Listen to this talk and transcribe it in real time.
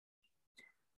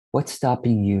What's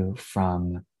stopping you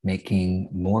from making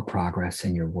more progress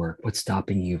in your work? What's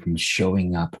stopping you from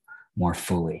showing up more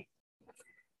fully?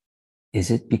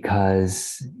 Is it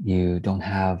because you don't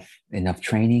have enough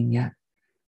training yet,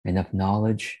 enough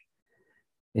knowledge?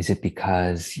 Is it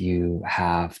because you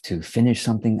have to finish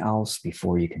something else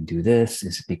before you can do this?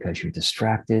 Is it because you're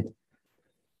distracted?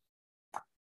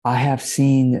 I have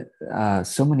seen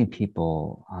so many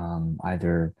people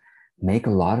either make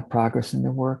a lot of progress in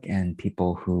their work and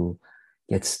people who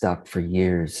get stuck for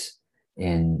years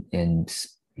in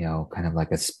kind of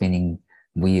like a spinning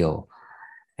wheel.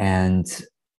 And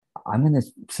I'm going to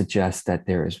suggest that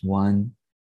there is one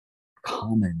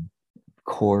common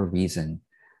core reason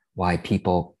why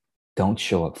people don't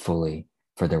show up fully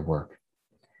for their work.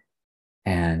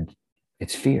 And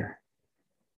it's fear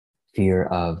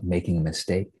of making a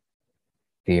mistake,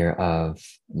 fear of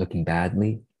looking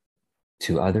badly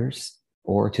to others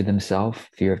or to themselves,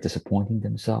 fear of disappointing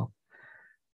themselves,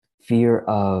 fear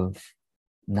of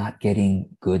not getting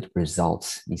good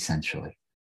results, essentially,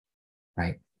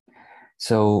 right?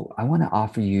 So I want to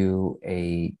offer you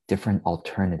a different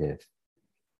alternative.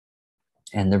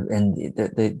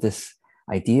 This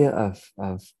idea of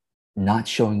not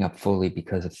showing up fully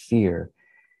because of fear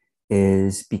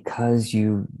is because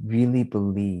you really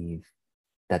believe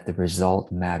that the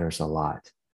result matters a lot.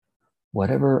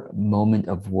 Whatever moment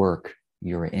of work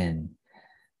you're in,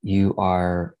 you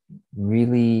are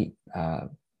really,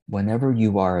 whenever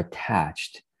you are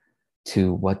attached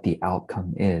to what the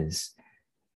outcome is,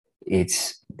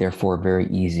 it's therefore very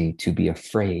easy to be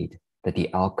afraid that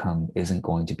the outcome isn't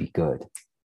going to be good.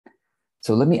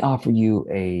 So let me offer you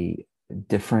a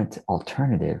different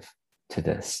alternative to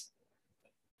this.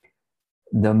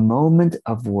 The moment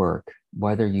of work,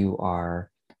 whether you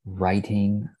are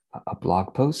writing a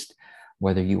blog post,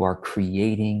 whether you are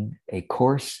creating a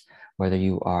course, whether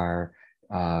you are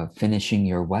finishing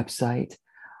your website,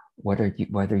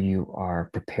 whether you are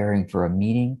preparing for a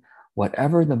meeting,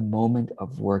 whatever the moment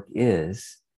of work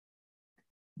is,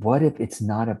 what if it's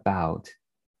not about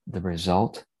the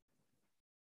result,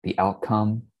 the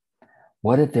outcome?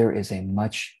 What if there is a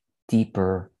much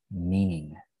deeper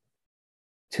meaning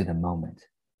to the moment,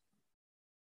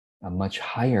 a much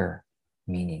higher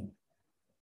meaning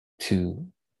to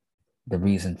the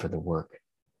reason for the work?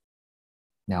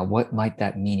 Now, what might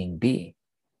that meaning be?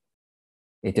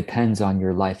 It depends on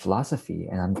your life philosophy.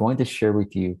 And I'm going to share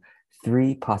with you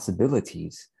three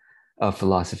possibilities of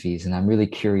philosophies. And I'm really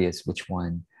curious which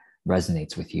one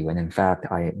resonates with you. And in fact,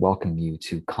 I welcome you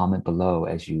to comment below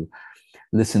as you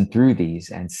listen through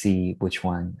these and see which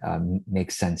one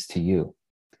makes sense to you.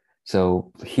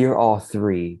 So hear all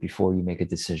three before you make a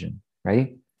decision.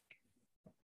 Ready?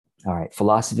 All right.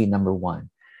 Philosophy number one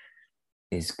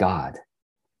is God.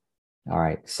 All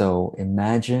right. So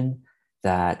imagine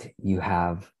that you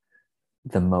have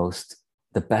the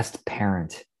best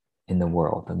parent in the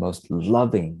world, the most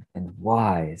loving and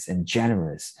wise and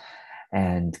generous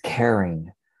and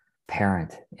caring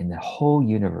parent in the whole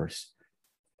universe.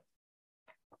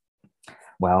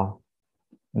 Well,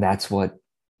 that's what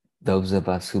those of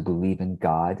us who believe in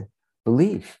God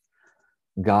believe.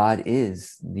 God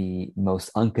is the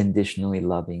most unconditionally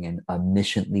loving and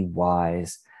omnisciently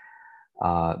wise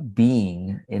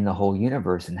being in the whole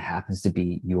universe and happens to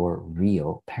be your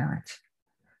real parent.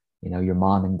 You know, your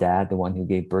mom and dad, the one who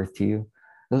gave birth to you,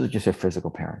 those are just your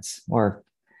physical parents. Or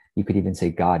you could even say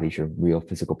God is your real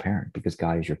physical parent because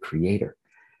God is your creator,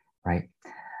 right?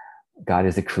 God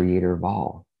is the creator of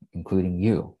all, including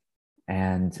you.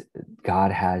 And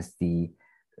God has the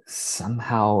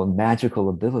somehow magical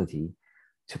ability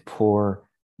to pour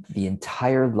the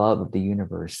entire love of the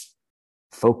universe,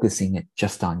 focusing it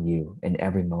just on you in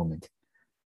every moment,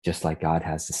 just like God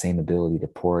has the same ability to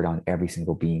pour it on every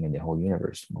single being in the whole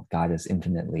universe. Well, God is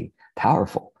infinitely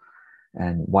powerful.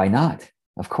 And why not?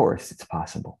 Of course, it's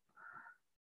possible.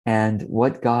 And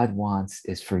what God wants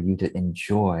is for you to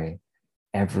enjoy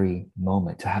every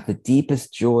moment, to have the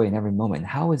deepest joy in every moment.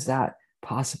 And how is that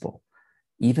possible?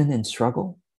 Even in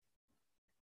struggle,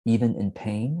 even in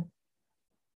pain,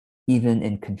 even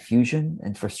in confusion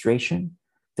and frustration,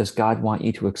 does God want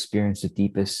you to experience the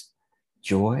deepest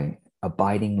joy,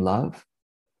 abiding love?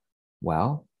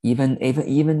 Well, even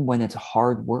when it's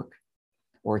hard work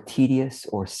or tedious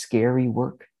or scary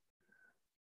work,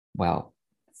 well,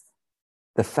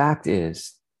 the fact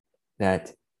is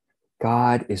that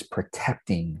God is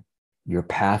protecting your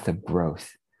path of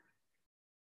growth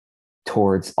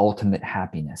towards ultimate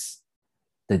happiness,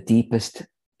 the deepest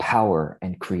power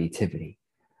and creativity.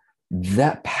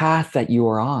 That path that you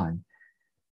are on,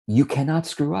 you cannot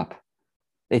screw up.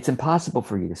 It's impossible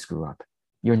for you to screw up.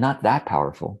 You're not that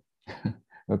powerful,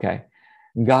 Okay.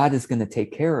 God is going to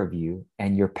take care of you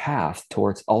and your path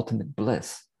towards ultimate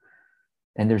bliss.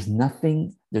 And there's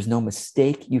no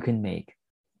mistake you can make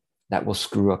that will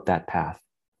screw up that path.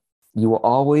 You will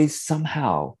always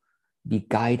somehow be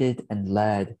guided and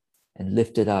led and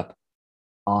lifted up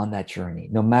on that journey,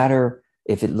 no matter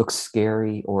if it looks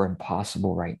scary or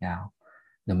impossible right now,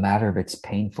 no matter if it's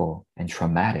painful and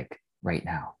traumatic right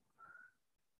now.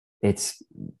 It's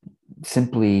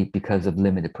simply because of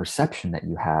limited perception that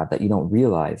you have that you don't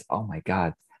realize, oh my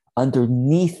God,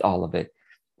 underneath all of it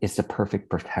is the perfect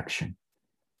protection.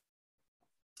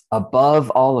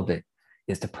 Above all of it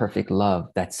is the perfect love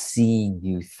that's seeing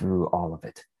you through all of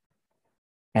it.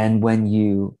 And when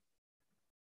you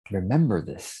remember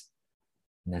this,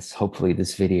 and this, hopefully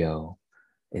this video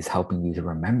is helping you to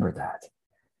remember that.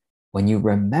 When you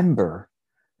remember,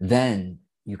 then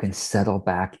you can settle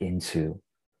back into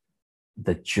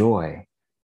the joy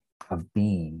of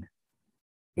being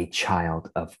a child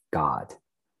of God.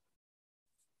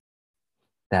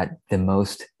 That the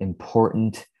most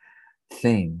important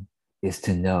thing is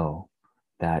to know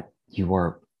that you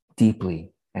are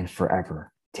deeply and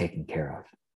forever taken care of.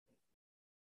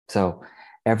 So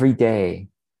every day,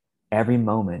 every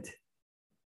moment,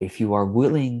 if you are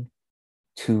willing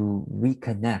to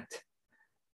reconnect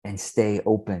and stay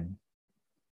open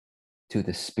to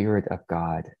the Spirit of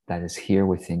God that is here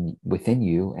within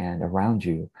you and around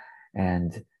you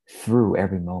and through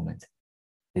every moment,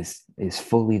 is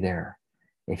fully there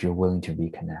if you're willing to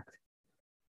reconnect.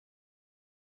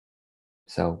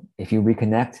 So if you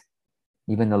reconnect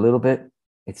even a little bit,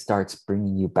 it starts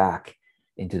bringing you back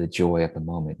into the joy of the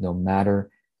moment, no matter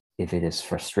if it is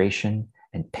frustration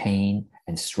and pain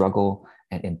and struggle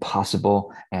and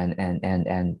impossible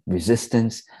and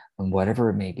resistance and whatever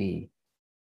it may be.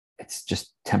 It's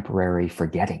just temporary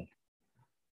forgetting.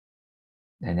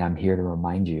 And I'm here to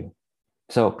remind you.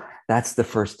 So that's the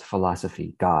first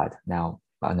philosophy, God. Now,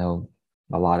 I know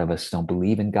a lot of us don't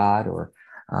believe in God or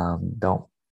don't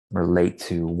relate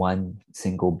to one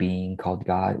single being called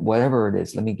God. Whatever it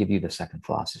is, let me give you the second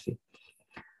philosophy.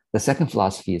 The second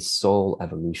philosophy is soul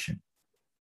evolution.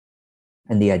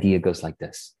 And the idea goes like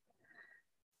this.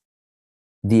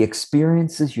 The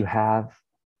experiences you have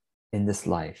in this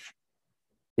life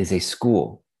is a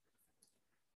school.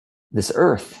 This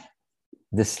earth,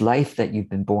 this life that you've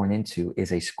been born into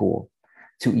is a school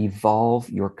to evolve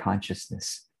your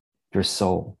consciousness, your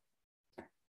soul.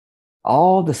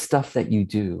 All the stuff that you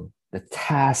do, the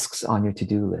tasks on your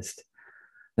to-do list,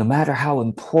 no matter how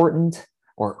important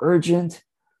or urgent,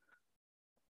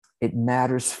 it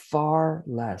matters far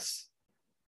less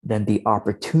than the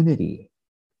opportunity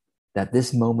that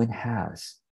this moment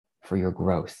has for your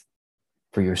growth,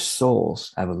 for your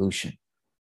soul's evolution.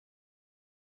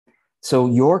 So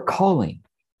your calling,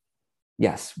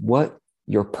 yes, what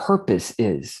your purpose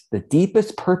is, the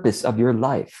deepest purpose of your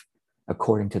life,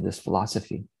 according to this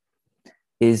philosophy,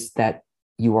 is that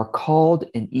you are called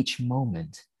in each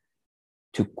moment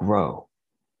to grow.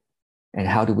 And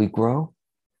how do we grow?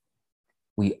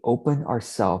 We open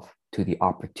ourselves to the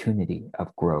opportunity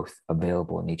of growth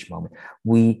available in each moment.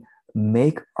 We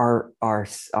make our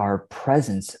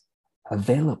presence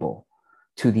available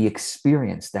to the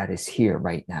experience that is here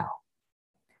right now.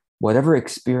 Whatever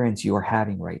experience you are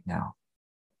having right now,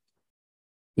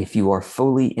 if you are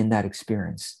fully in that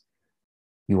experience,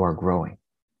 you are growing.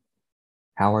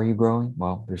 How are you growing?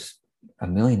 Well, there's a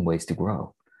million ways to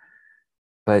grow.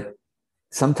 But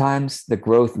sometimes the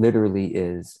growth literally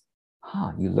is,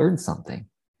 you learned something.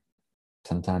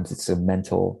 Sometimes it's a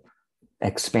mental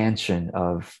expansion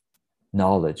of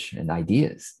knowledge and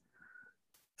ideas.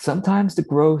 Sometimes the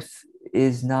growth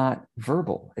is not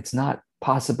verbal. It's not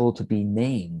possible to be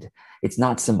named. It's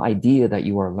not some idea that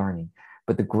you are learning,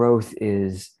 but the growth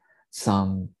is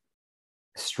some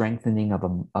strengthening of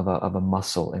a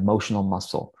muscle, emotional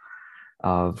muscle,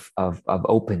 of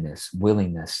openness,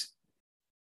 willingness.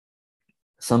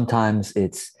 Sometimes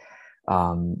it's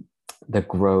the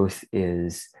growth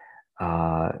is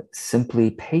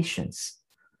simply patience,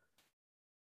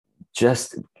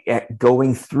 just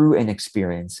going through an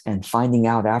experience and finding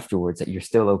out afterwards that you're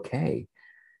still okay.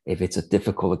 If it's a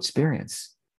difficult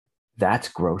experience, that's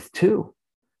growth too.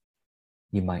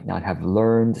 You might not have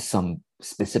learned some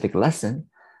specific lesson,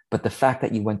 but the fact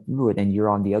that you went through it and you're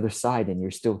on the other side and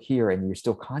you're still here and you're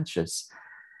still conscious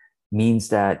means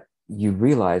that you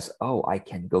realize, oh, I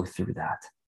can go through that.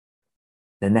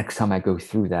 The next time I go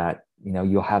through that,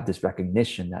 you'll have this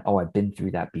recognition that, oh, I've been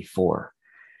through that before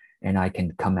and I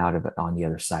can come out of it on the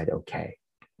other side okay.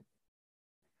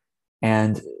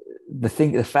 And the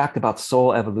fact about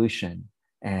soul evolution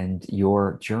and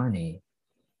your journey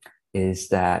is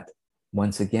that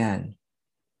once again,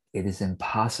 it is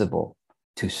impossible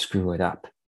to screw it up.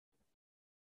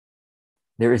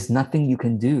 There is nothing you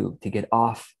can do to get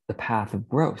off the path of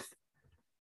growth.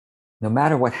 No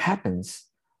matter what happens,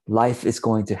 life is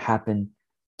going to happen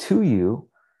to you,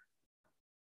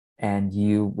 and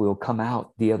you will come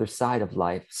out the other side of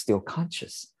life still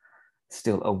conscious,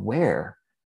 still aware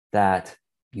that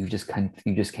you just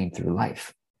came through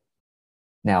life.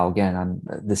 Now, again,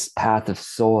 this path of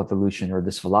soul evolution, or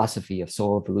this philosophy of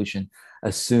soul evolution,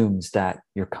 assumes that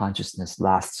your consciousness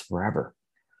lasts forever,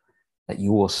 that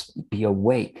you will be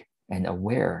awake and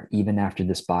aware even after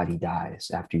this body dies,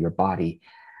 after your body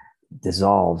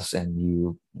dissolves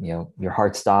and your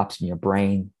heart stops and your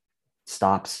brain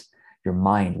stops. Your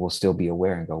mind will still be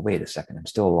aware and go, wait a second, I'm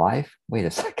still alive? Wait a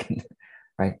second,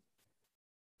 right?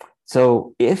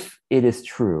 So if it is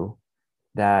true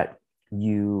that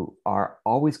you are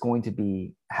always going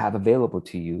to have available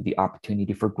to you the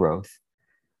opportunity for growth,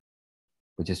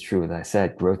 which is true, as I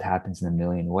said, growth happens in a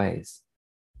million ways,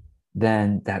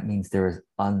 then that means there is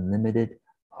unlimited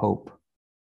hope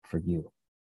for you.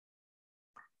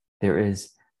 There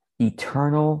is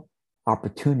eternal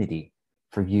opportunity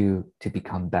for you to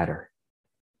become better,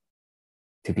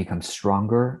 to become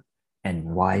stronger and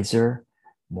wiser,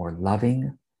 more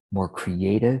loving, more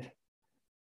creative,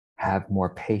 have more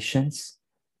patience,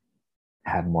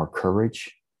 have more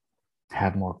courage,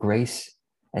 have more grace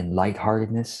and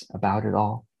lightheartedness about it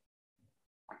all.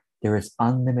 There is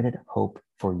unlimited hope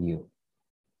for you,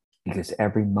 because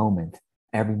every moment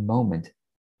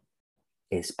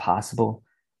is possible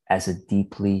as a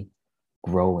deeply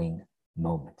growing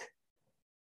moment.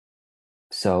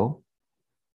 So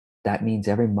that means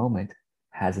every moment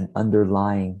has an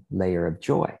underlying layer of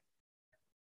joy,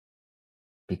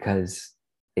 because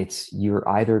you're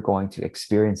either going to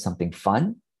experience something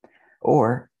fun,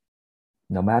 or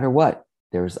no matter what,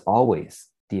 there's always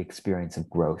the experience of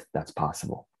growth that's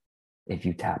possible if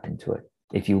you tap into it,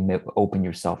 if you open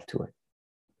yourself to it.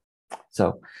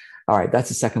 So, all right, that's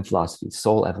the second philosophy,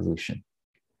 soul evolution.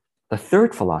 The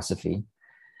third philosophy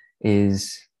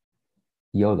is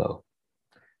YOLO.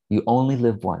 You only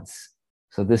live once.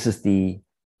 So this is the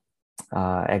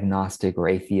agnostic or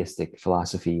atheistic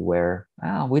philosophy where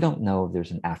we don't know if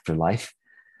there's an afterlife.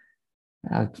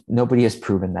 Nobody has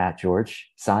proven that,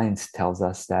 George. Science tells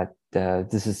us that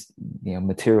this is,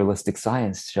 materialistic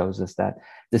science shows us that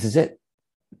this is it.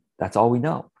 That's all we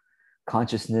know.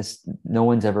 Consciousness, no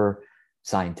one's ever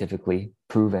scientifically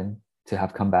proven to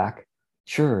have come back.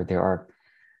 Sure, there are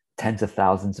tens of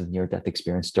thousands of near-death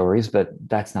experience stories, but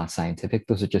that's not scientific.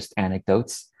 Those are just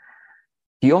anecdotes.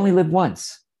 You only live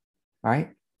once,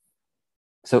 right?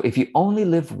 So if you only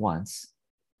live once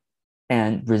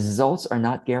and results are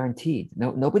not guaranteed,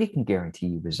 nobody can guarantee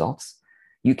you results.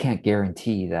 You can't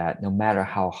guarantee that no matter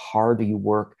how hard you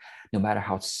work, no matter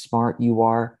how smart you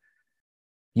are,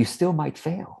 you still might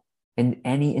fail in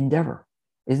any endeavor.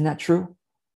 Isn't that true?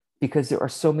 Because there are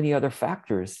so many other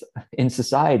factors in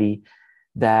society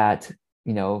that,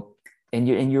 in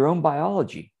your own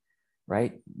biology,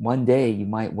 right? One day you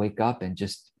might wake up and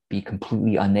just be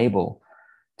completely unable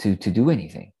to do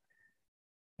anything.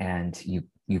 And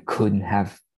you couldn't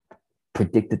have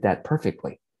predicted that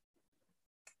perfectly.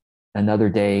 Another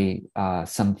day,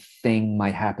 something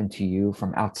might happen to you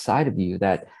from outside of you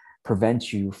that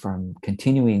prevents you from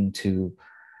continuing to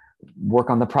work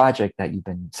on the project that you've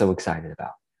been so excited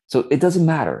about. So it doesn't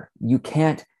matter. You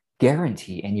can't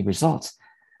guarantee any results.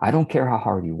 I don't care how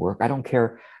hard you work. I don't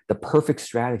care the perfect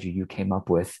strategy you came up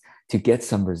with to get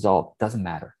some result. Doesn't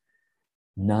matter.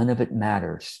 None of it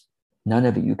matters. None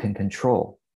of it you can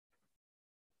control,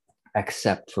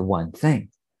 except for one thing,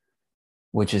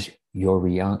 which is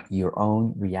your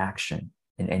own reaction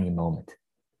in any moment.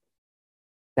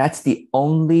 That's the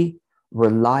only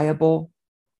reliable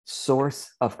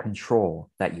source of control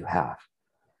that you have.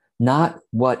 Not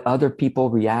what other people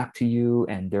react to you,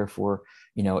 and therefore,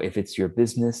 if it's your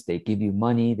business, they give you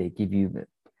money, it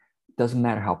doesn't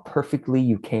matter how perfectly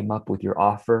you came up with your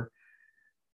offer,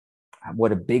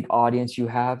 what a big audience you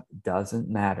have, doesn't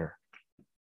matter.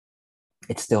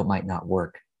 It still might not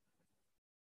work.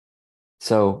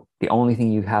 So the only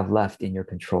thing you have left in your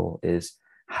control is,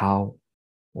 how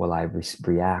will I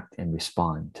react and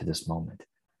respond to this moment?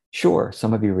 Sure,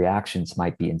 some of your reactions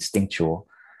might be instinctual,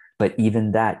 but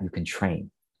even that you can train,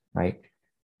 right?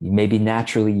 Maybe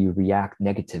naturally you react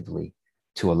negatively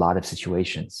to a lot of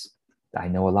situations. I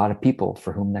know a lot of people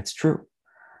for whom that's true,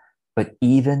 but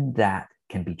even that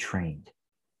can be trained.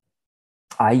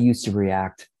 I used to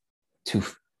react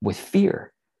with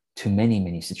fear to many,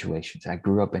 many situations. I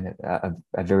grew up in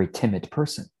a very timid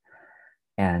person.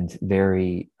 and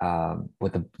very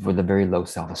with a very low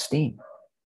self-esteem.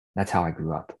 That's how I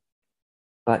grew up.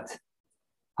 But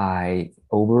I,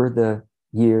 over the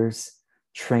years,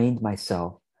 trained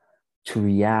myself to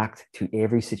react to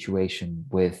every situation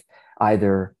with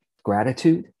either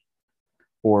gratitude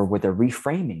or with a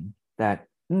reframing that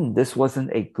this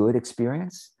wasn't a good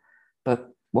experience, but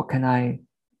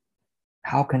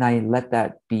how can I let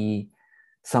that be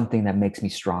something that makes me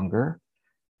stronger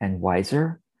and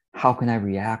wiser? How can I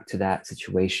react to that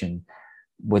situation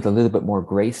with a little bit more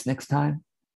grace next time?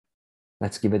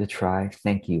 Let's give it a try.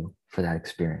 Thank you for that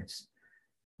experience.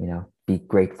 Be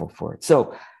grateful for it.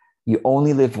 So you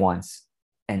only live once,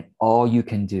 and all you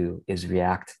can do is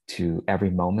react to every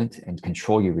moment and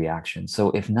control your reaction.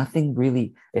 So if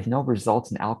no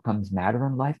results and outcomes matter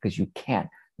in life because you can't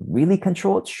really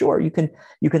control it, sure, you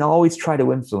can always try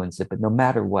to influence it, but no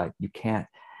matter what, you can't.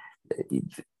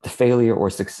 The failure or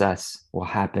success will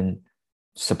happen,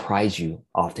 surprise you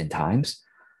oftentimes.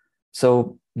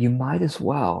 So you might as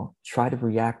well try to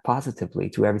react positively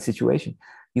to every situation.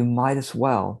 You might as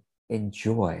well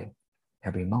enjoy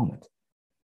every moment.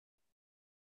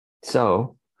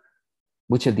 So,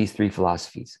 which of these three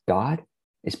philosophies? God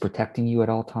is protecting you at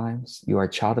all times. You are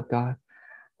a child of God.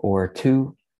 Or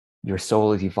two, your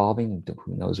soul is evolving.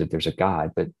 Who knows if there's a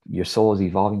God, but your soul is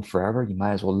evolving forever. You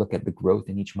might as well look at the growth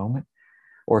in each moment.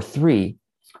 Or three,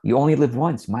 you only live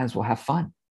once. Might as well have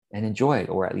fun and enjoy it,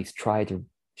 or at least try to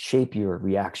shape your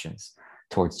reactions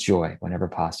towards joy whenever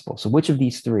possible. So which of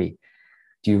these three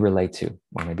do you relate to?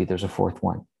 Or maybe there's a fourth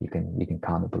one. You can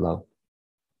comment below.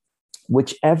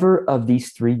 Whichever of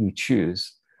these three you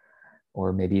choose,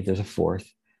 or maybe there's a fourth,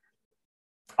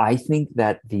 I think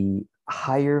that the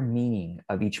higher meaning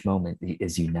of each moment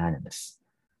is unanimous,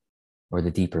 or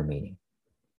the deeper meaning,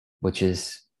 which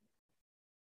is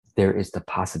there is the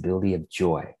possibility of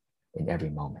joy in every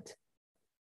moment.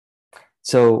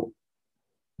 So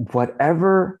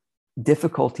whatever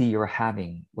difficulty you're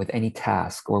having with any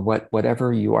task, or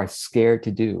whatever you are scared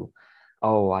to do,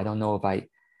 I don't know if I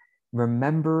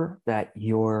remember that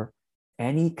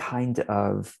any kind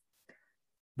of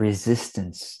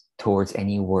resistance towards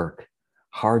any work,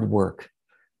 hard work,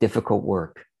 difficult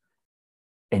work,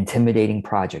 intimidating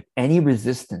project, any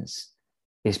resistance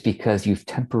is because you've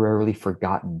temporarily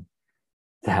forgotten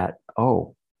that,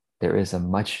 there is a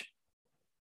much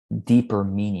deeper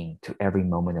meaning to every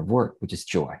moment of work, which is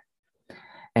joy.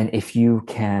 And if you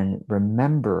can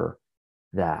remember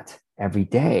that every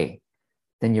day,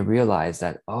 then you realize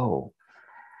that,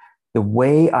 the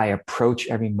way I approach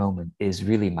every moment is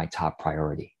really my top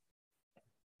priority.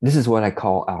 This is what I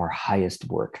call our highest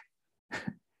work.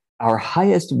 Our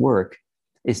highest work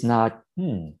is not,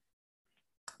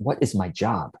 what is my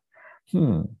job?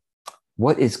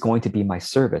 What is going to be my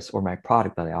service or my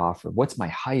product that I offer? What's my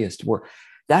highest work?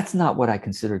 That's not what I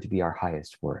consider to be our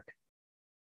highest work.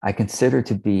 I consider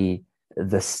to be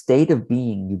the state of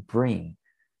being you bring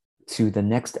to the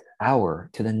next hour,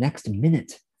 to the next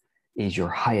minute, is your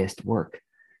highest work,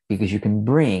 because you can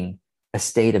bring a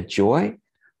state of joy,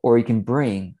 or you can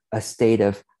bring a state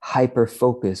of hyper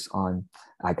focus on,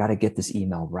 I got to get this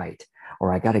email right,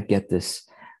 or I got to get this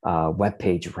web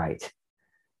page right.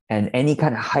 And any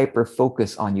kind of hyper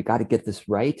focus on you got to get this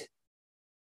right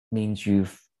means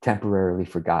you've temporarily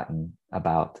forgotten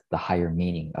about the higher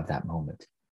meaning of that moment,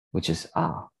 which is,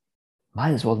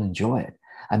 might as well enjoy it.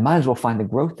 I might as well find the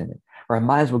growth in it, or I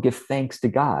might as well give thanks to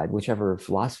God, whichever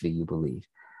philosophy you believe,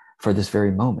 for this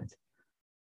very moment,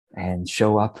 and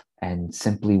show up and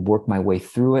simply work my way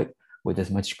through it with as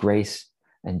much grace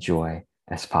and joy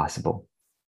as possible.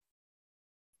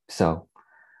 So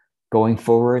going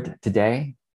forward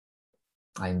today,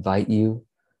 I invite you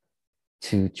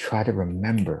to try to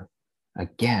remember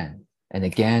again and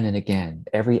again and again,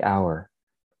 every hour,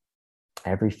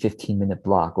 every 15-minute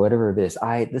block, whatever it is.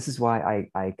 This is why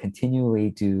I continually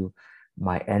do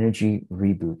my energy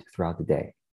reboot throughout the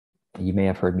day. You may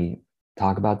have heard me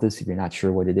talk about this. If you're not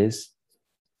sure what it is,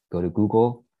 go to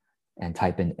Google and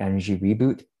type in energy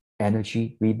reboot, and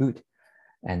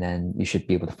then you should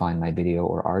be able to find my video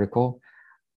or article.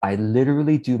 I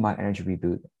literally do my energy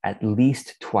reboot at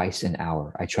least twice an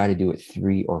hour. I try to do it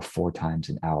 3 or 4 times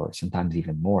an hour, sometimes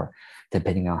even more,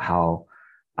 depending on how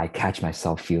I catch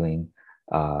myself feeling.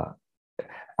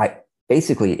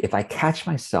 If I catch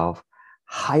myself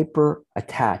hyper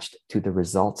attached to the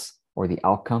results or the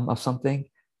outcome of something,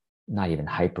 not even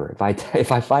hyper.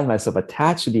 If I find myself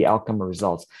attached to the outcome or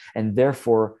results, and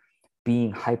therefore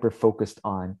being hyper focused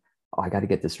on, I got to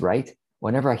get this right.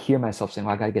 Whenever I hear myself saying,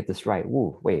 I got to get this right,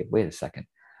 wait a second.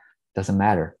 Doesn't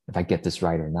matter if I get this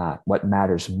right or not. What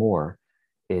matters more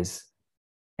is,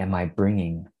 am I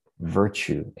bringing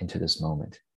virtue into this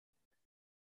moment.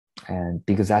 And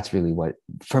because that's really what,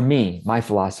 for me, my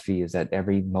philosophy is that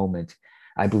every moment,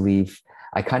 I believe,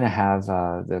 I kind of have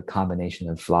the combination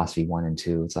of philosophy 1 and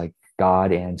 2. It's like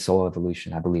God and soul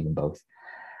evolution. I believe in both.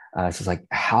 So it's like,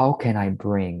 how can I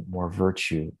bring more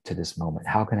virtue to this moment?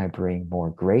 How can I bring more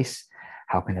grace?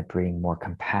 How can I bring more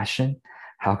compassion?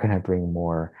 How can I bring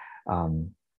more,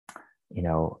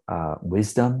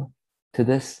 wisdom to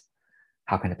this?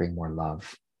 How can I bring more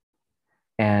love?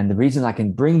 And the reason I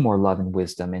can bring more love and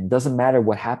wisdom, and it doesn't matter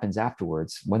what happens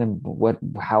afterwards,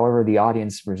 however the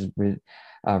audience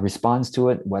responds to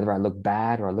it, whether I look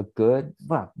bad or I look good,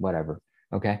 well, whatever,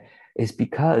 okay, is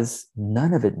because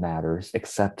none of it matters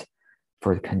except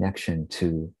for the connection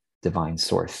to divine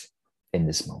source in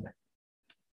this moment.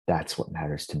 That's what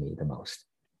matters to me the most.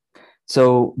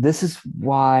 So this is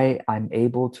why I'm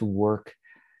able to work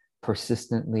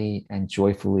persistently and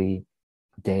joyfully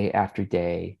day after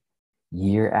day,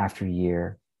 year after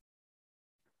year.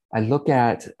 I look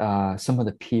at some of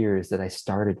the peers that I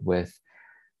started with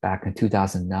back in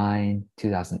 2009,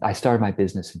 I started my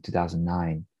business in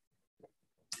 2009.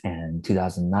 And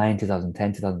 2009,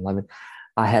 2010, 2011,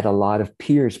 I had a lot of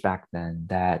peers back then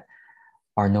that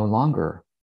are no longer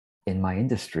in my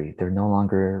industry. They're no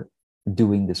longer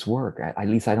doing this work. At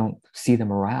least I don't see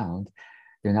them around.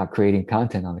 They're not creating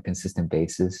content on a consistent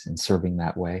basis and serving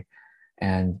that way.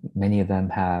 And many of them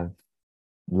have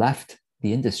left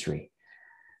the industry,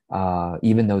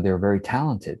 even though they're very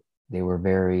talented. They were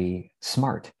very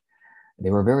smart. They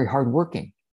were very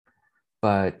hardworking.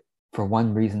 But for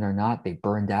one reason or not, they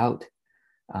burned out.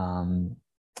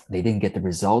 They didn't get the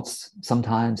results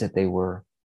sometimes that they were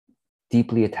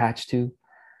deeply attached to.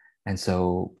 And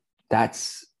so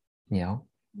that's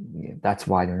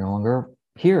why they're no longer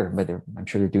here, but I'm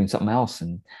sure they're doing something else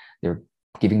and they're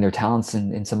giving their talents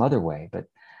in some other way. But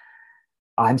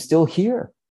I'm still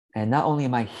here. And not only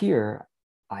am I here,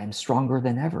 I'm stronger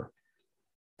than ever.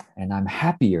 And I'm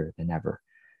happier than ever.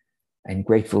 And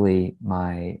gratefully,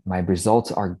 my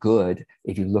results are good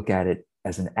if you look at it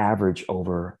as an average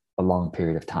over a long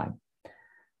period of time.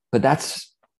 But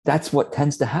that's what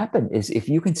tends to happen, is if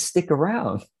you can stick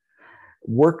around,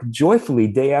 work joyfully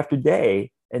day after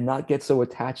day, and not get so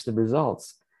attached to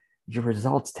results, your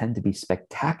results tend to be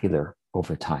spectacular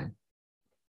over time.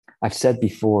 I've said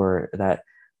before that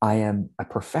I am a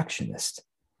perfectionist,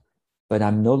 but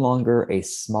I'm no longer a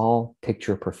small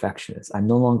picture perfectionist. I'm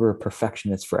no longer a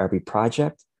perfectionist for every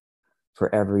project,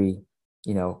 for every,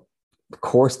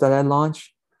 course that I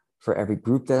launch, for every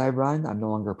group that I run. I'm no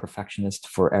longer a perfectionist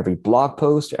for every blog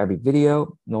post or every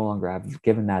video. No longer. I've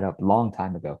given that up a long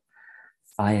time ago.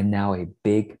 I am now a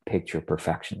big picture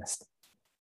perfectionist.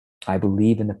 I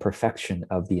believe in the perfection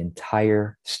of the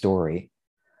entire story,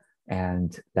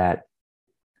 and that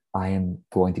I am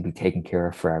going to be taken care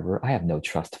of forever. I have no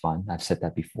trust fund. I've said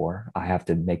that before. I have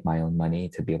to make my own money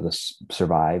to be able to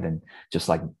survive. And just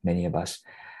like many of us,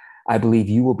 I believe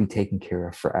you will be taken care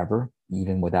of forever,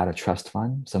 even without a trust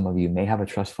fund. Some of you may have a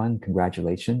trust fund.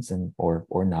 Congratulations, and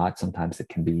or not. Sometimes it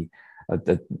can be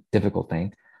a difficult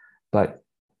thing, but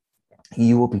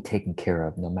you will be taken care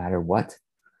of no matter what.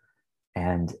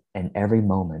 And in every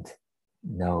moment,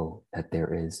 know that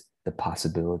there is the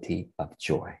possibility of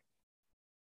joy.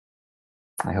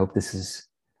 I hope this is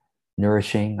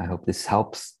nourishing. I hope this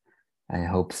helps. I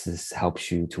hope this helps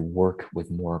you to work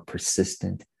with more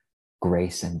persistent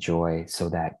grace and joy so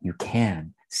that you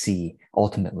can see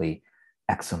ultimately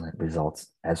excellent results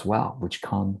as well, which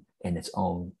come in its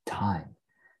own time.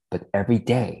 But every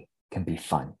day can be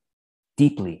fun,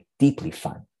 deeply, deeply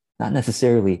fun, not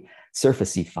necessarily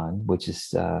surfacey fun, which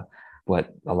is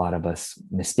what a lot of us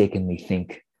mistakenly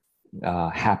think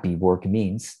happy work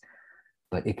means.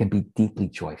 But it can be deeply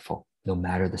joyful, no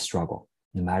matter the struggle,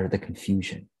 no matter the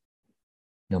confusion,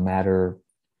 no matter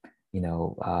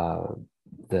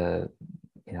the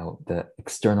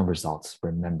external results.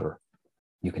 Remember,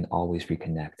 you can always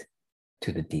reconnect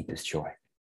to the deepest joy.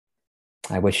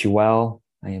 I wish you well.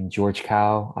 I am George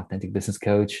Kao, Authentic Business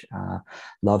Coach.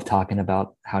 Love talking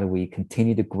about how do we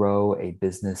continue to grow a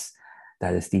business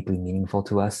that is deeply meaningful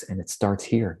to us, and it starts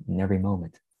here in every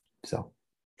moment. So,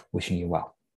 wishing you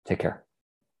well. Take care.